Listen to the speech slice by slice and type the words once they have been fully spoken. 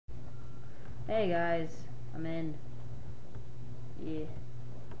Hey guys, I'm in. Yeah.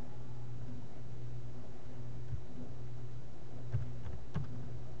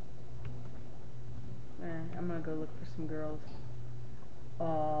 I'm gonna go look for some girls.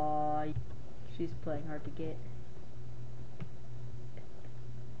 Aww, she's playing hard to get.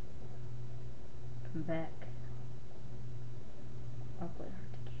 Come back. I'll play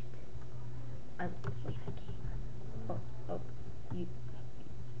hard to get. I like the game. Oh,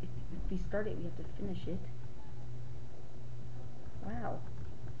 if we start it, we have to finish it. Wow.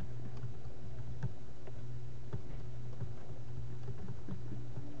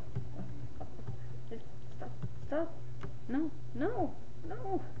 Stop. No,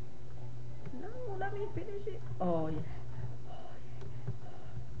 let me finish it. Oh, yeah.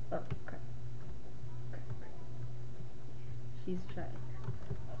 Oh, crap. She's trying.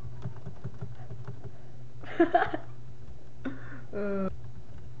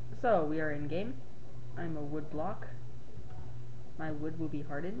 So, we are in game. I'm a wood block. My wood will be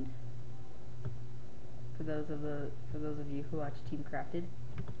hardened. For those of you who watch Team Crafted,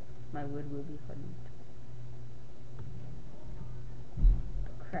 my wood will be hardened.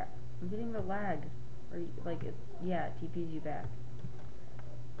 Crap. I'm getting the lag. Or, like, yeah, it TPs you back.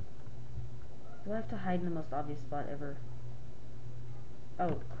 Do I have to hide in the most obvious spot ever?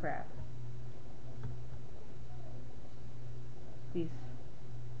 Oh, crap. Please.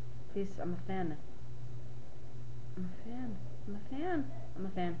 Please, I'm a fan. I'm a fan. I'm a fan. I'm a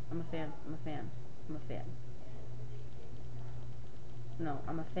fan. I'm a fan. I'm a fan. I'm a fan. No,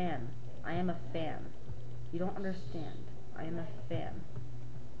 I'm a fan. I am a fan. You don't understand. I am a fan.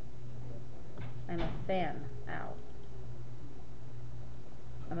 I'm a fan. Ow.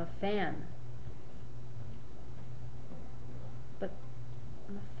 I'm a fan. But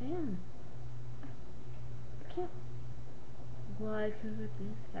I'm a fan. I can't. Why could this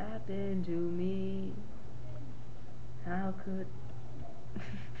happen to me? How could...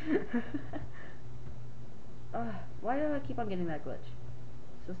 why do I keep on getting that glitch?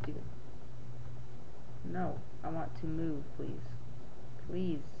 So stupid. No, I want to move, please.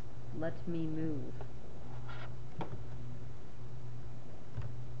 Please, let me move.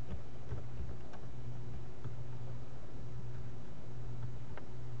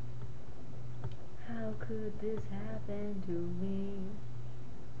 How could this happen to me?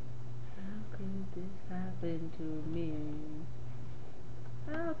 How could this happen to me?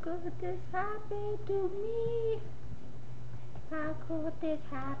 How could this happen to me? How could this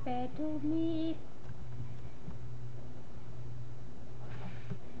happen to me?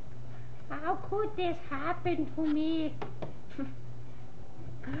 How could this happen to me?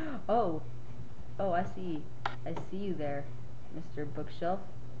 Oh, I see you there, Mr. Bookshelf.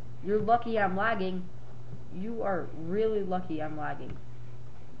 You're lucky I'm lagging. You are really lucky I'm lagging.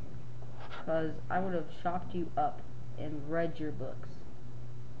 'Cause I would have chopped you up and read your books.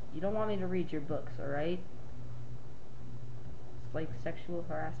 You don't want me to read your books, alright? It's like sexual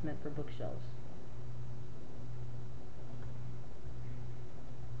harassment for bookshelves.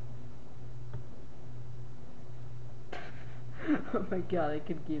 Oh my god, I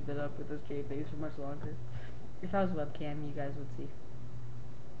could keep it up with this game face for much longer. If I was webcam, you guys would see.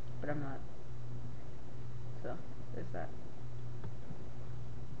 But I'm not. So, there's that.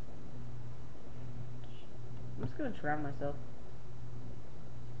 I'm just gonna drown myself.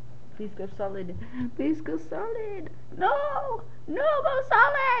 Please go solid. Please go solid. No! No, go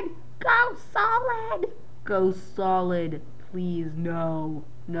solid! Go solid! Go solid. Please, no.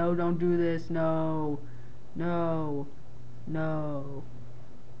 No, don't do this. No. No. No.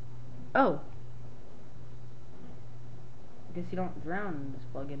 Oh. I guess you don't drown in this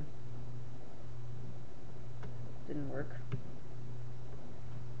plugin. Didn't work.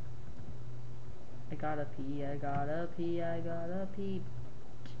 I gotta pee, I gotta pee, I gotta pee.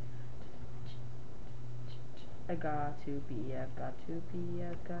 I got to pee, I've got to pee,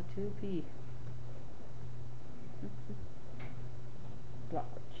 I've got to pee. Block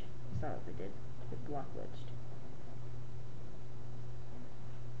glitch. That's not what they did. They block glitched.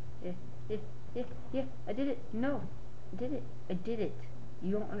 Yeah, I did it. No, I did it. I did it.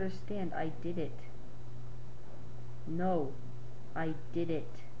 You don't understand. I did it. No, I did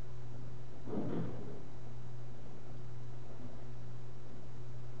it.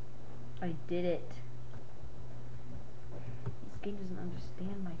 I did it. This game doesn't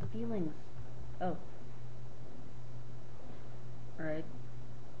understand my feelings. Oh. Alright.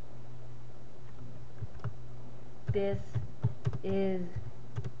 This is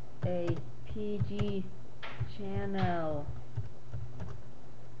a PG channel.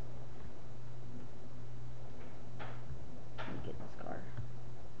 Let me get in this car.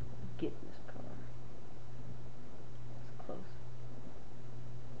 Get in this car.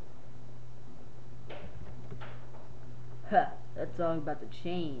 it's all about to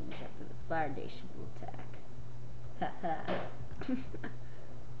change after the fire nation will attack. Haha.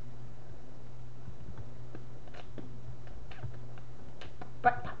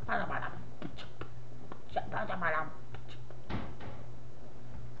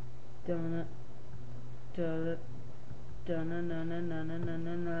 Donut, donut, donut, na na na na na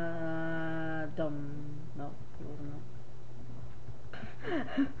na na. Dum. No, it wasn't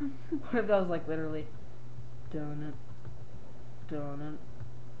that. What if that was like literally donut, donut,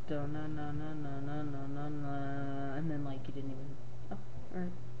 donut, na na na na na na na, and then like you didn't even. Oh, all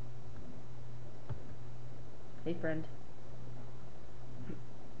right. Hey, friend.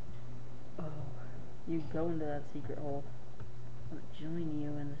 Oh, you go into that secret hole. I'm gonna join you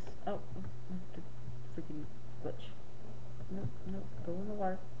in this. Oh, the freaking glitch. Nope, nope. Go in the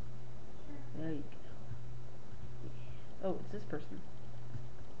water. There you go. Oh, it's this person.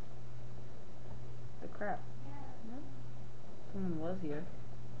 The crap. Nope. Someone was here.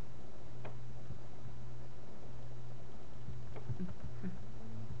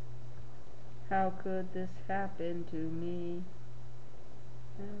 How could this happen to me?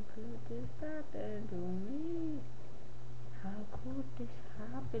 How could this happen to me? How could this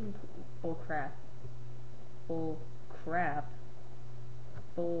happen to me? Oh crap. Oh crap.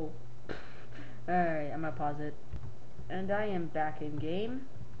 Oh. Alright, I'm gonna pause it. And I am back in game.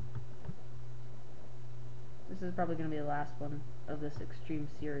 This is probably gonna be the last one of this extreme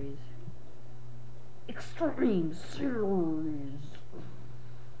series. Extreme series!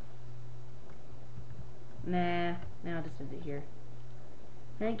 Nah, I'll just end it here.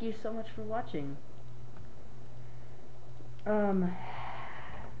 Thank you so much for watching.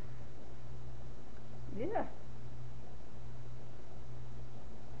 Yeah.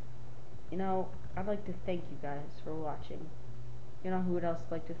 You know, I'd like to thank you guys for watching. You know who would else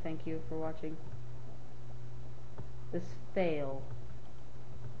like to thank you for watching? This fail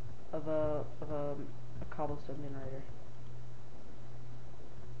of a cobblestone generator.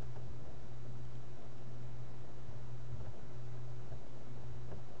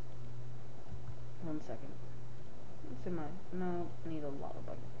 One second. What's in my... No, I need a lava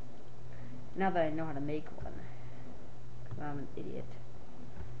bucket. Now that I know how to make one. Because I'm an idiot.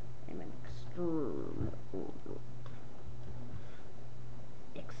 I'm an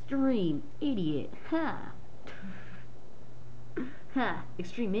extreme idiot. Ha! Ha!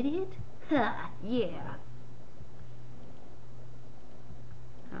 Extreme idiot? Ha! Yeah!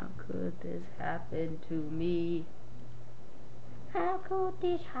 How could this happen to me? How could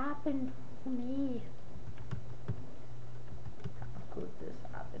this happen to me? How could this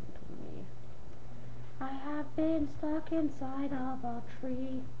happen to me? I have been stuck inside of a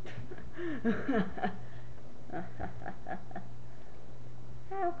tree.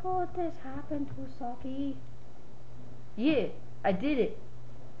 How could this happen to Saki? Yeah, I did it.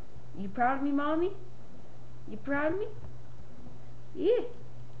 You proud of me, mommy? You proud of me? Yeah.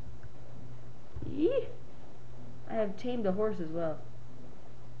 Yeah. I have tamed a horse as well.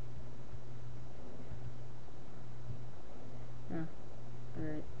 Oh,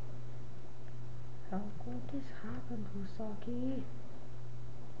 alright. How could this happen to Saki?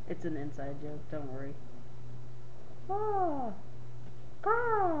 It's an inside joke, don't worry. Oh!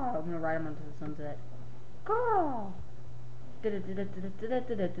 Caw! I'm gonna ride him onto the sunset. Caw!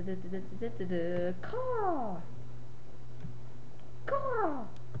 Caw! Caw!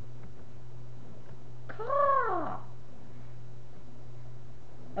 Caw!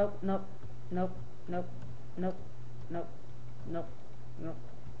 Oh, nope. Nope. Nope. Nope. Nope. Nope. Nope.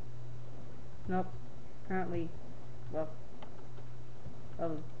 Nope. Apparently, well, guess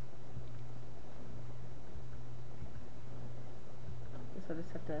I'll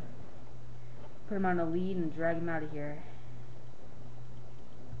just have to put him on a lead and drag him out of here.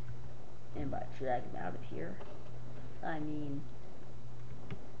 And by drag him out of here, I mean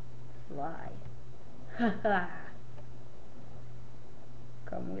fly. Haha.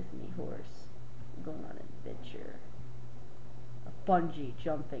 Come with me, horse. I'm going on an adventure. A bungee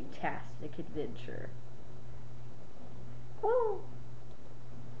jumping tastic adventure. Woo!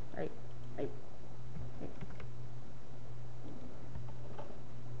 Right.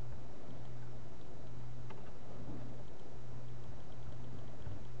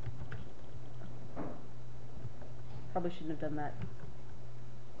 Probably shouldn't have done that.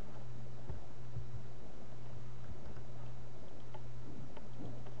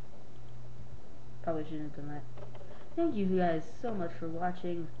 Probably shouldn't have done that. Thank you guys so much for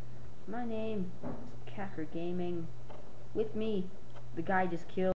watching. My name is Cacker Gaming. With me, the guy just killed.